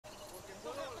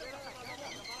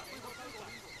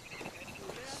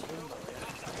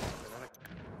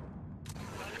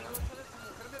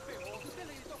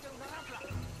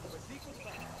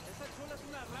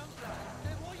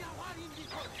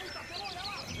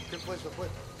I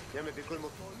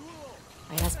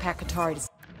asked Pat Katari to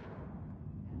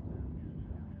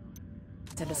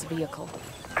send us a vehicle.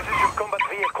 This is your combat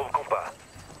vehicle, compa.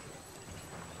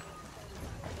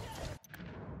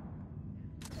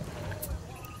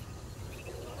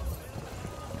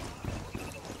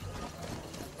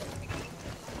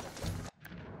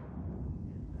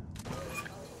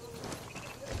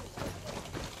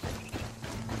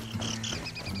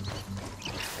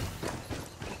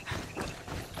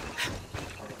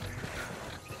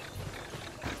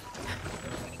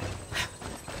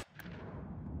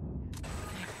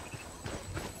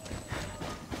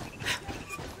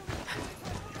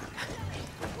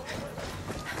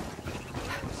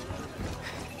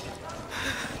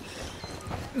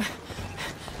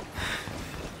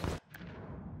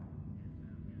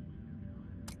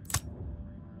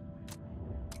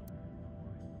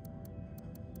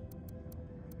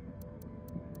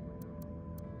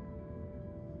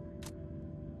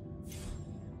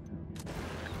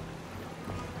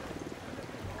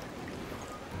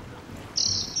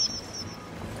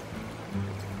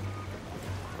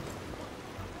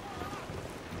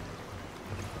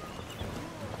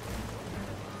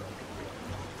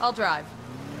 I'll drive.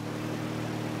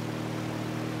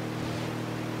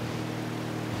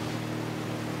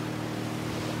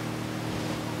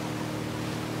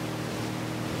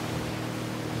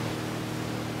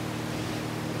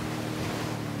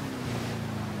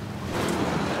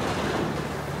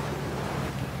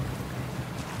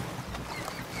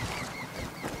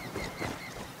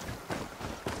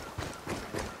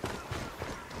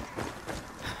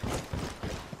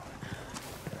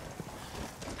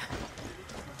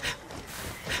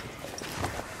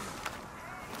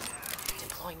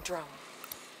 Drone.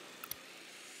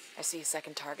 I see a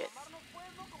second target.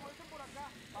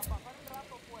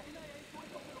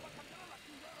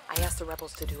 I asked the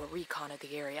rebels to do a recon of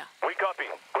the area. We copy.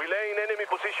 Relaying enemy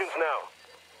positions now.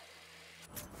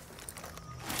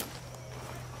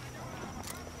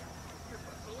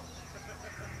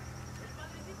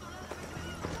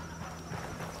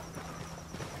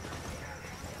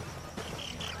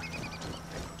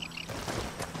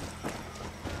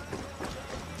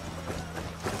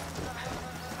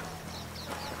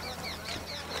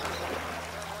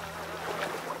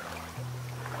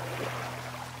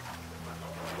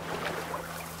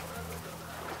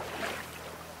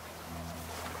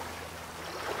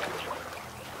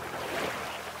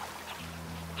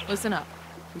 Listen up.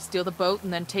 We steal the boat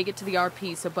and then take it to the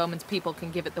RP so Bowman's people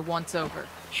can give it the once-over.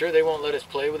 Sure they won't let us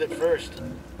play with it first.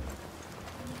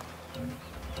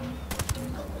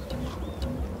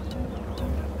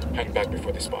 Hang back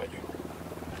before they spot you.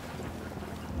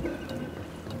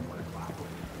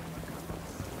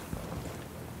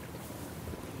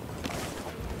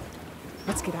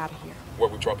 Let's get out of here. Where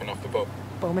we dropping off the boat?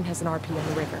 Bowman has an RP on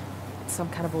the river. It's some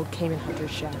kind of old Cayman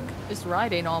hunter's shack. This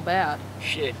ride ain't all bad.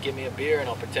 Shit, give me a beer and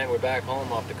I'll pretend we're back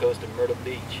home off the coast of Myrtle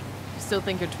Beach. You still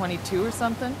think you're 22 or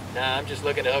something? Nah, I'm just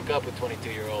looking to hook up with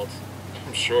 22-year-olds.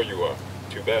 I'm sure you are.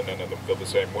 Too bad none of them feel the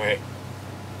same way.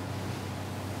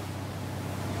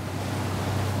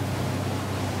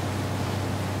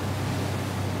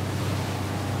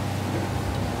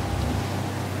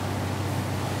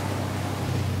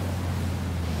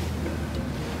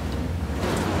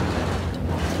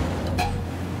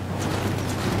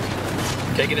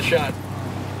 Taking a shot.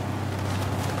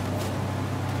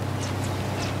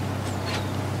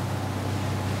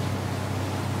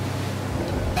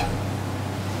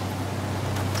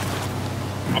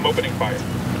 I'm opening fire.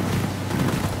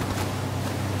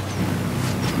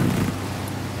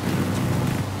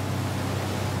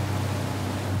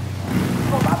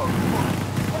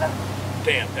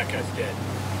 Damn, that guy's dead.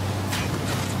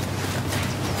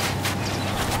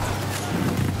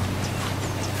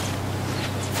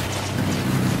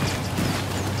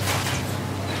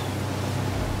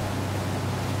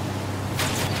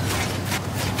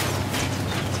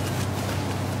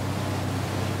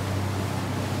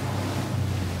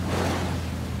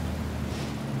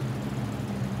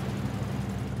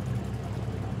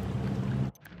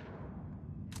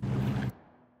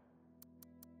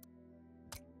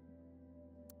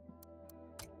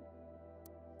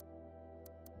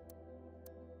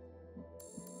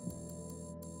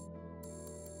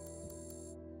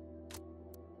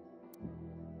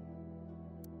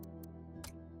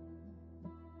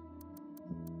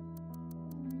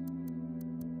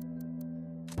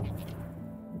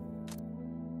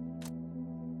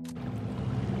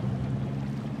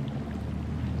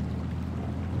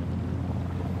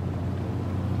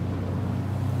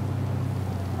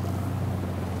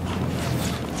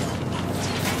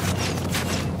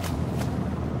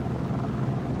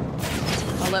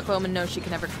 I'll let Bowman know she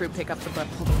can have her crew pick up the boat.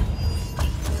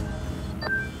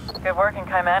 Good work in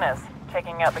Caymanas.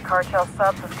 Taking out the cartel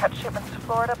subs has cut shipments to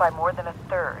Florida by more than a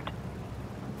third.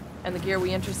 And the gear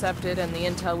we intercepted and the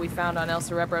intel we found on El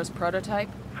Cerebro's prototype?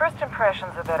 First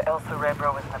impressions are that El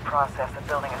Cerebro is in the process of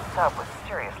building a sub with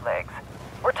serious legs.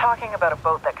 We're talking about a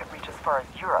boat that could reach as far as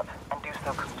Europe and do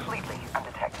so completely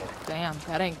undetected. Damn,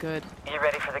 that ain't good. You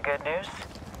ready for the good news?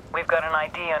 We've got an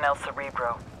ID on El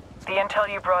Cerebro. The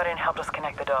intel you brought in helped us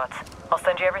connect the dots. I'll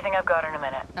send you everything I've got in a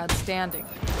minute. Outstanding.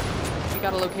 You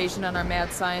got a location on our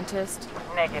mad scientist?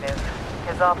 Negative.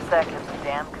 His OPSEC is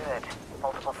damn good.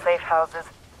 Multiple safe houses.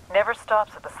 Never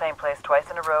stops at the same place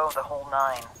twice in a row, the whole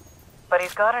 9. But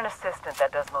he's got an assistant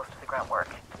that does most of the grunt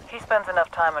work. He spends enough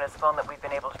time on his phone that we've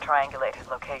been able to triangulate his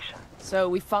location. So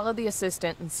we follow the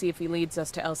assistant and see if he leads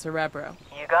us to El Cerebro.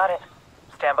 You got it.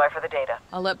 Stand by for the data.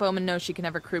 I'll let Bowman know she can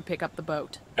have her crew pick up the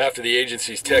boat. After the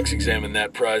agency's techs examine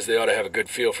that prize, they ought to have a good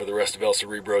feel for the rest of El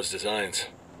Cerebro's designs.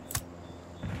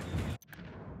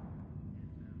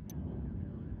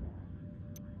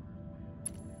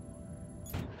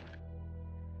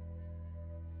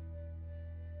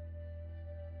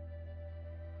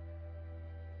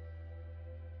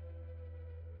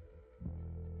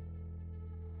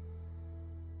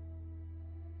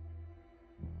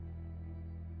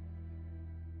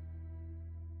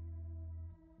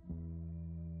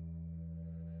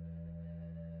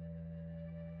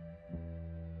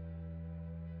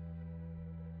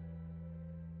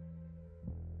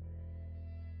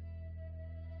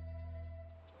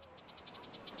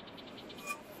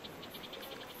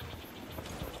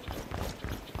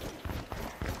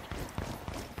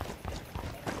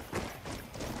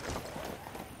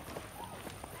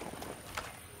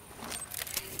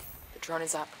 Drone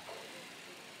is up.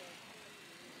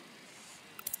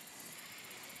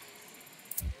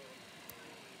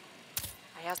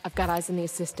 I've got eyes on the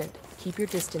assistant. Keep your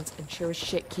distance and sure as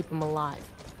shit keep him alive.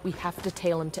 We have to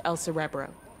tail him to El Cerebro.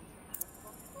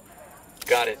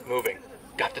 Got it. Moving.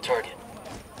 Got the target.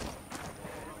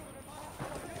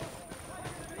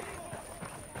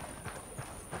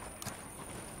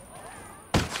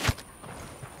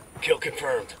 Kill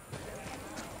confirmed.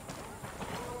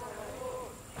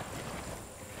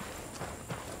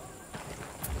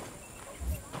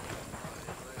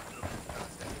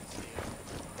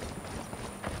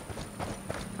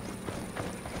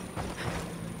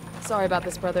 Sorry about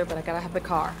this, brother, but I gotta have the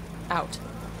car. Out.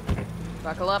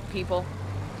 Buckle up, people.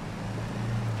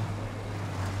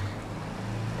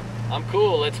 I'm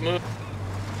cool. Let's move.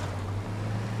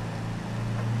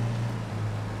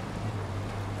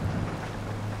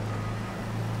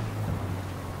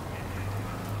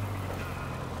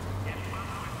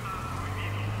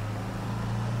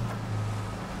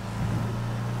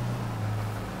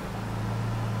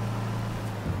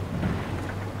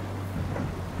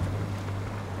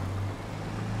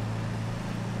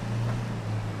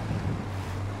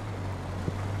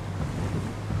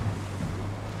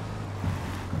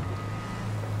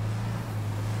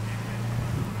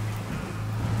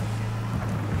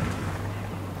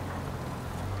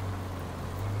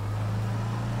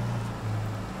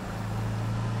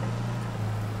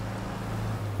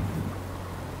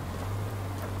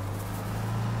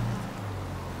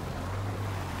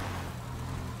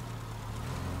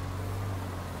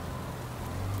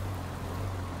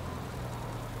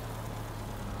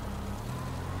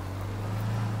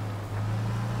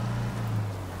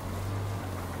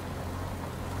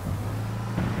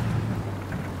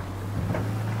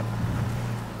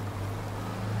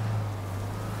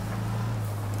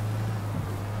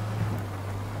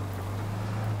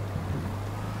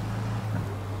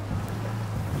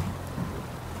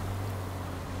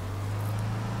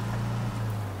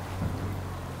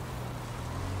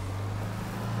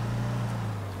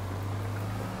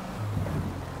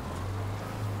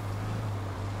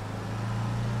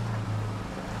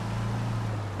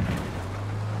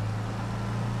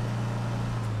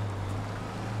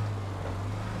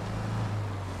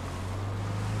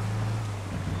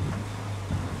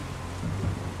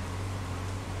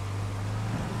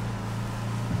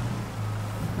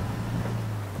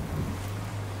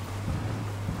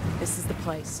 This is the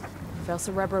place. If El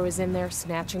Cerebro is in there,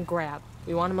 snatch and grab.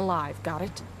 We want him alive, got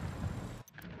it?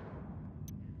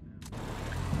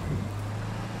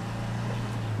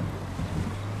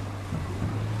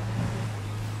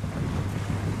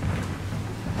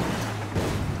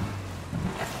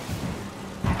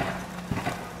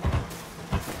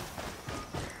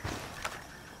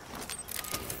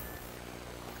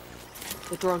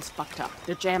 The drone's fucked up.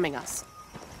 They're jamming us.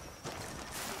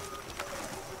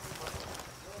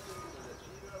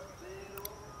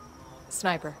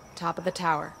 Sniper, top of the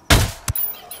tower.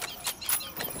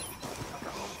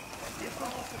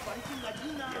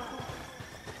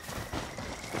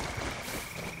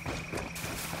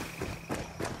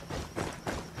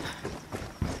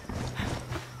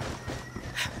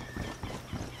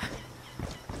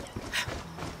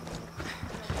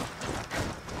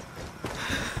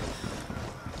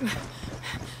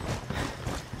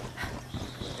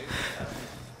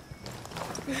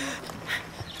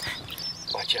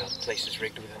 Watch out, place is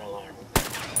rigged with an alarm.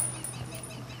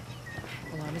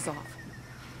 Alarm is off.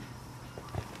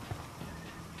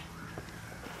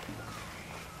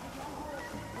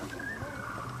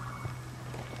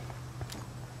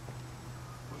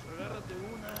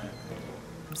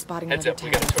 I'm spotting Heads another up, we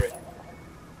got a tower. turret.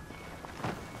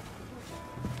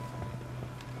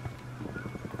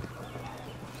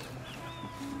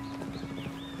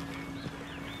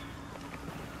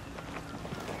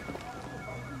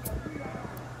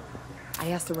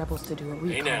 I asked the rebels to do a recon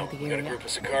Hey now, of the we got a area. group of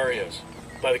Sicarios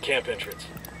by the camp entrance.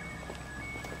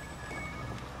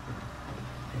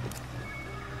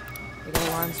 They got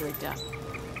alarms rigged up.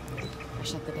 I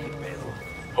shut the damn alarm.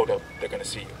 Hold up, they're gonna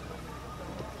see you.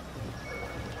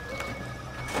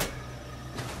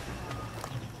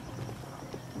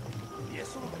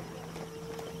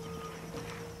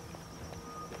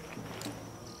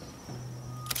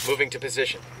 Moving to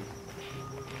position.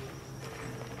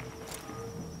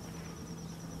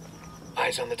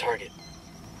 Eyes on the target.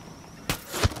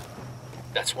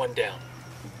 That's one down.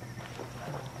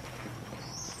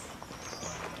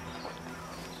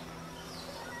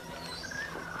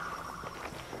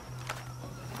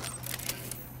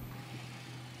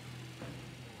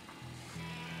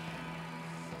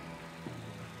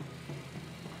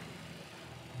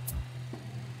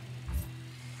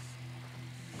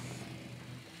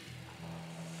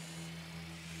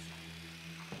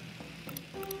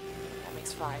 That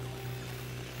makes 5.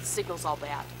 The signal's all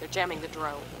bad. They're jamming the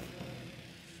drone.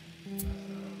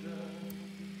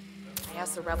 I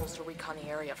asked the rebels to recon the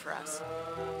area for us.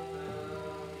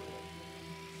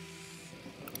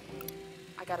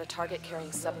 I got a target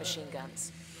carrying submachine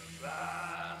guns.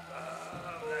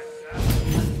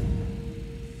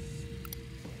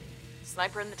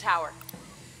 Sniper in the tower.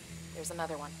 There's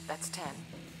another one. That's 10.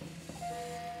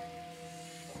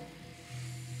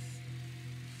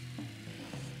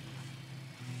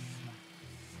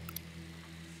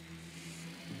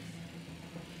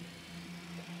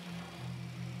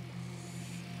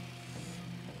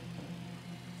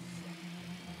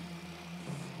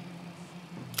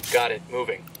 Got it,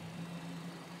 moving.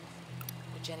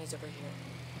 Jenny's over here.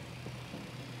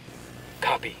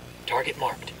 Copy. Target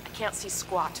marked. I can't see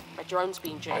squat. My drone's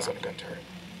being jammed. Eyes on the gun turret.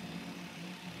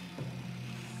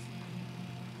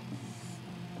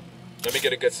 Let me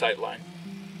get a good sight line.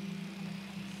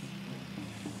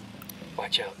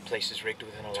 Watch out, place is rigged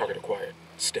with an alarm. Target acquired.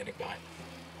 Standing by.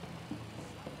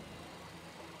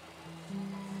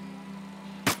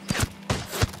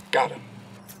 Got him.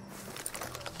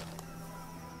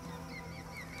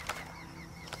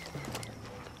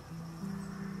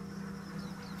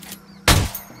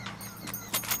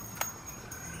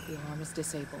 The alarm is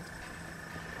disabled.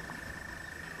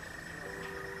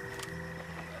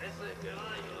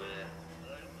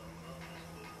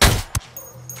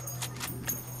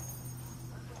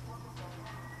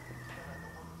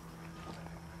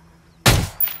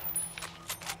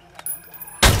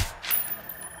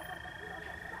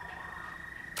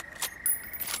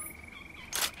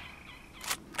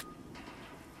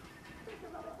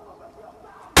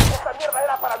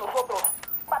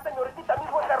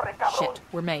 Shit,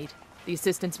 we're made. The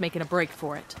assistant's making a break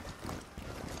for it.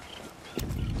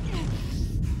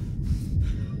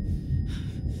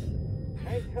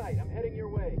 Hang tight, I'm heading your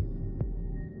way.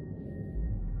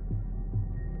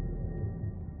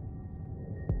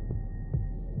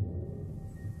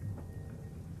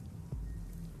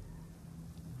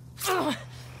 Ugh,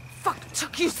 fuck, it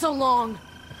took you so long!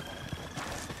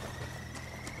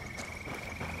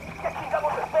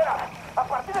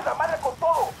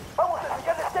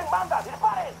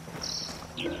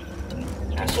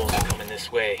 Assholes are coming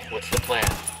this way. What's the plan?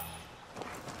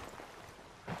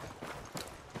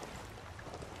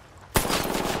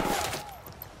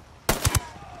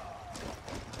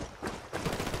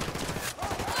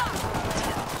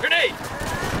 Grenade!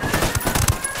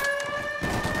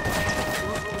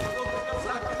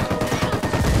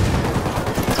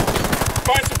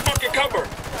 Find some fucking cover!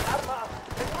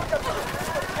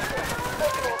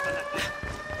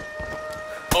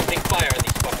 Opening fire on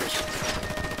these fuckers.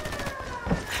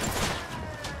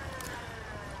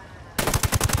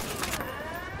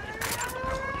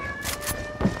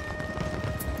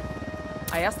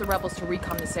 I asked the rebels to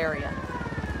recon this area.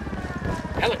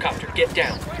 Helicopter, get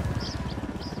down.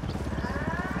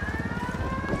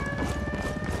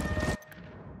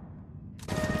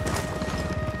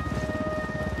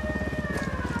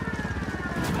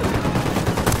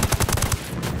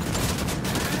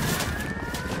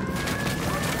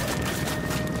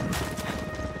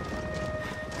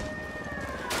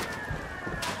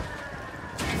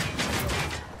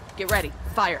 Get ready.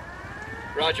 Fire.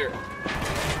 Roger.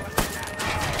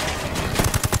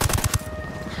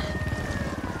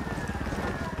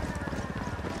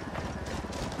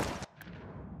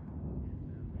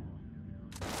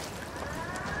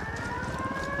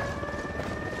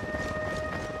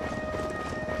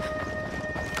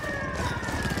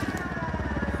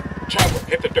 Chopper,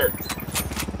 hit the dirt.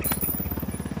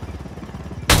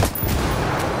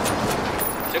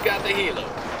 Took out the helo.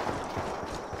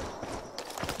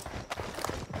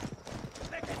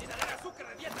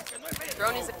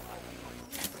 Drone is...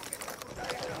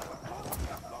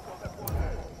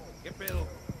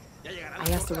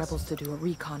 I asked the rebels to do a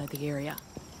recon of the area.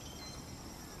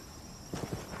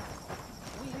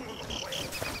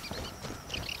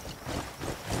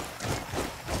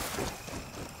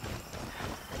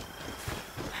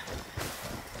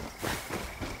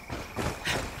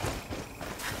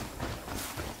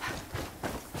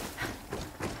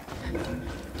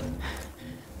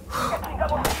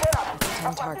 That's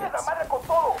 10 targets.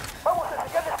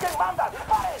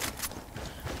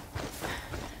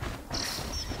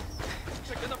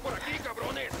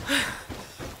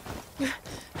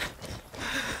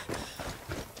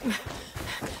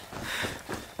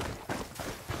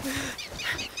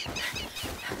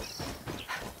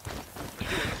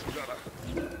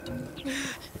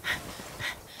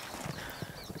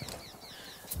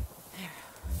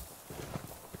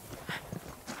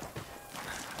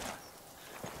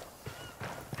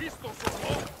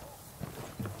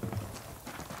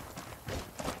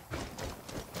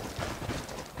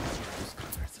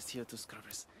 CO2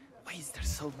 scrubbers. Why is there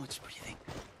so much breathing?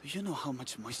 Do you know how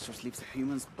much moisture leaves a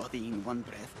human's body in one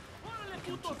breath? I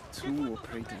can keep 2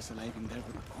 operators alive in there,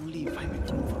 but only if I'm in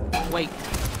room. Wait.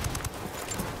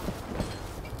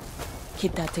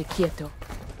 Quítate quieto.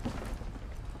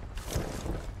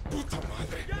 Puta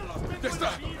madre. Ya está.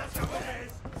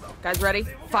 Guys ready?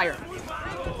 Fire.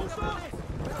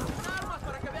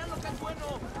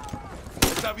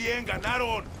 Está bien,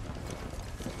 ganaron.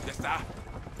 Ya está.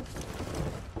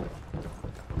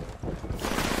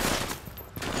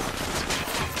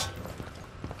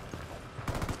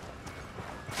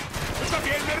 Está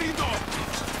bien, me rindo.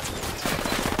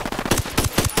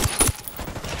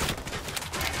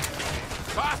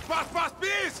 Paz,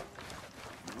 please.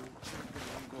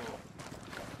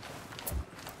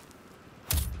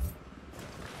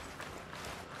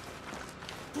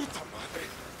 Puta madre.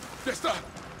 Ya está.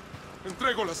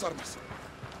 Entrego las armas.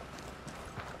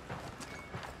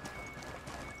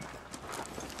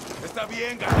 Está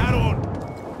bien, ganaron.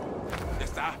 Ya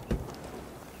está.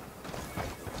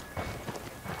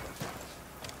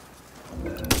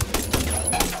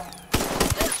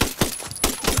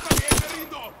 Está bien, me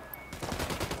rindo.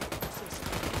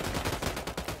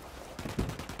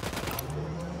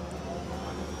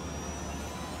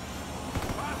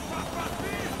 Paz,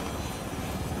 please.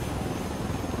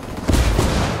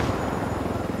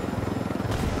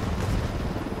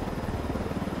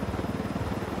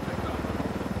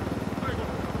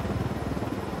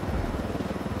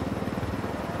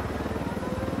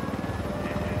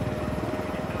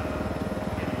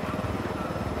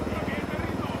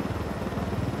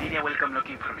 Will come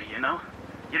looking for me, you know?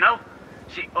 You know?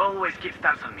 She always keeps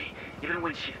tabs on me, even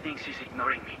when she thinks she's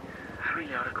ignoring me. I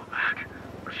really ought to go back,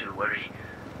 or she'll worry.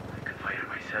 I could fire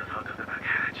myself out of the back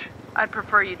hatch. I'd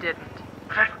prefer you didn't.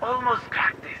 But I've almost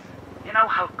cracked this. You know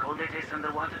how cold it is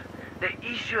underwater? The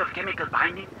issue of chemical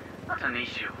binding? Not an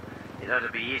issue. It ought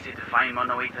to be easy to find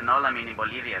monoethanolamine in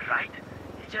Bolivia, right?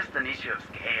 It's just an issue of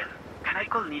scale. Can I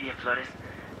call Nidia Flores?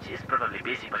 She's probably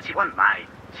busy, but she won't mind.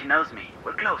 She knows me.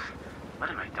 We're close. What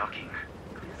am I talking?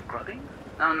 Scrubbing?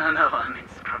 No. I mean,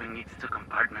 scrubbing needs 2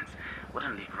 compartments.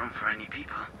 Wouldn't leave room for any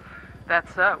people.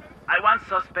 That's so. I want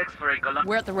suspects for a Colombian.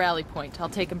 We're at the rally point. I'll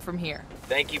take him from here.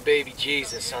 Thank you, baby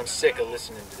Jesus. I'm sick of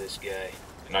listening to this guy.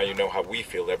 Now you know how we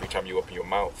feel every time you open your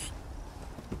mouth.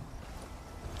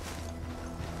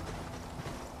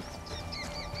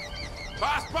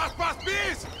 Paz,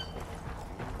 please.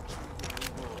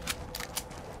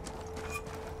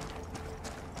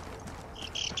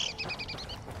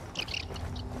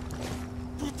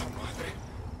 Puta madre.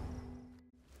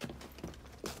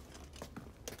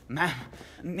 Ma'am,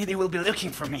 Nidia will be looking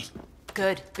for me.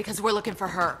 Good, because we're looking for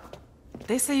her.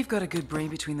 They say you've got a good brain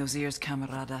between those ears,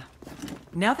 camarada.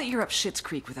 Now that you're up Schitt's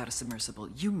Creek without a submersible,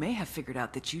 you may have figured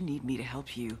out that you need me to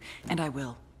help you, and I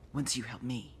will, once you help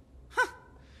me. Huh.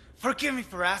 Forgive me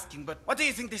for asking, but what do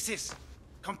you think this is?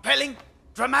 Compelling?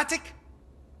 Dramatic?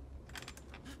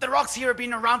 The rocks here have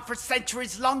been around for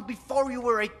centuries, long before you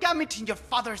were a gamete in your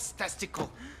father's testicle,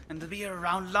 and they'll be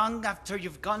around long after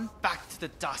you've gone back to the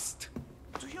dust.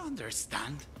 Do you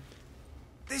understand?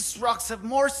 These rocks have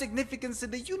more significance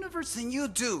in the universe than you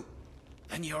do,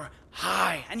 than your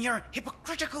high and your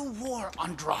hypocritical war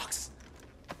on rocks.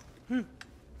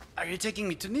 Are you taking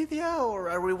me to Nydia, or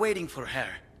are we waiting for her?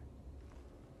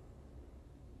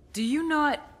 Do you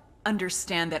not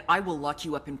understand that I will lock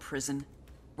you up in prison,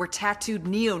 where tattooed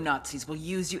neo-Nazis will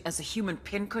use you as a human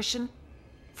pincushion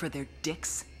for their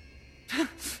dicks?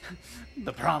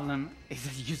 The problem is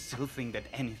that you still think that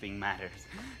anything matters.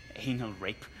 Anal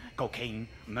rape, cocaine,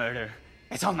 murder,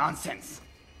 it's all nonsense.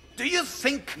 Do you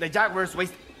think the jaguars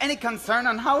waste any concern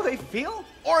on how they feel?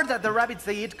 Or that the rabbits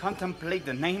they eat contemplate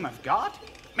the name of God?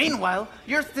 Meanwhile,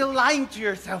 you're still lying to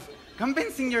yourself,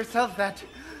 convincing yourself that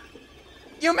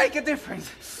you make a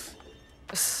difference.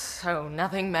 So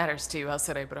nothing matters to you, El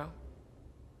Cerebro?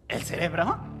 El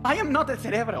Cerebro? I am not El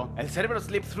Cerebro. El Cerebro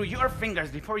slipped through your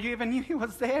fingers before you even knew he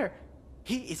was there.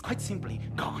 He is quite simply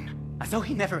gone, as though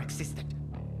he never existed.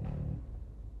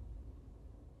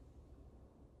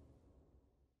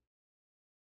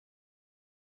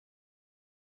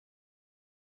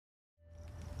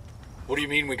 What do you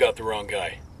mean we got the wrong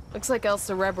guy? Looks like El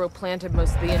Cerebro planted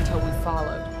most of the intel we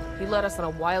followed. He led us on a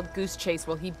wild goose chase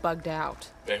while he bugged out.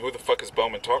 Then who the fuck is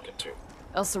Bowman talking to?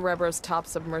 El Cerebro's top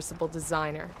submersible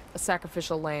designer. A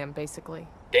sacrificial lamb, basically.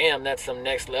 Damn, that's some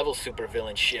next-level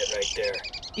supervillain shit right there.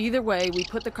 Either way, we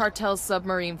put the cartel's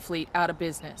submarine fleet out of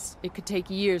business. It could take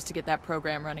years to get that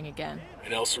program running again.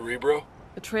 And El Cerebro?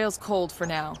 The trail's cold for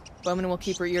now. Bowman will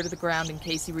keep her ear to the ground in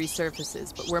case he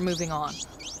resurfaces, but we're moving on.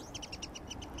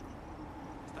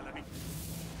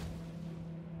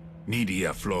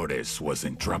 Nydia Flores was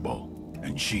in trouble,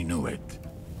 and she knew it.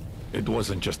 It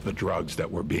wasn't just the drugs that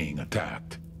were being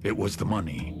attacked. It was the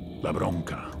money, la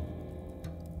bronca.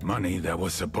 Money that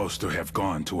was supposed to have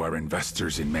gone to our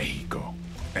investors in Mexico,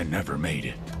 and never made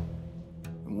it.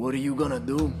 What are you gonna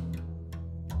do?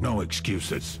 No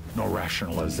excuses, no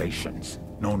rationalizations,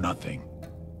 no nothing.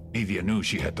 Nydia knew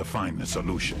she had to find the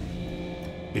solution,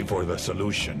 before the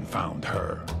solution found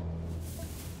her.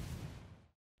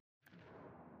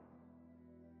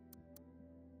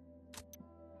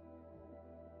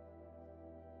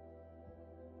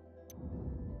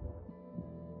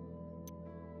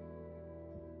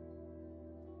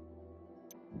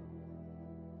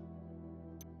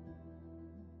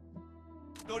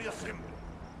 Storia simple.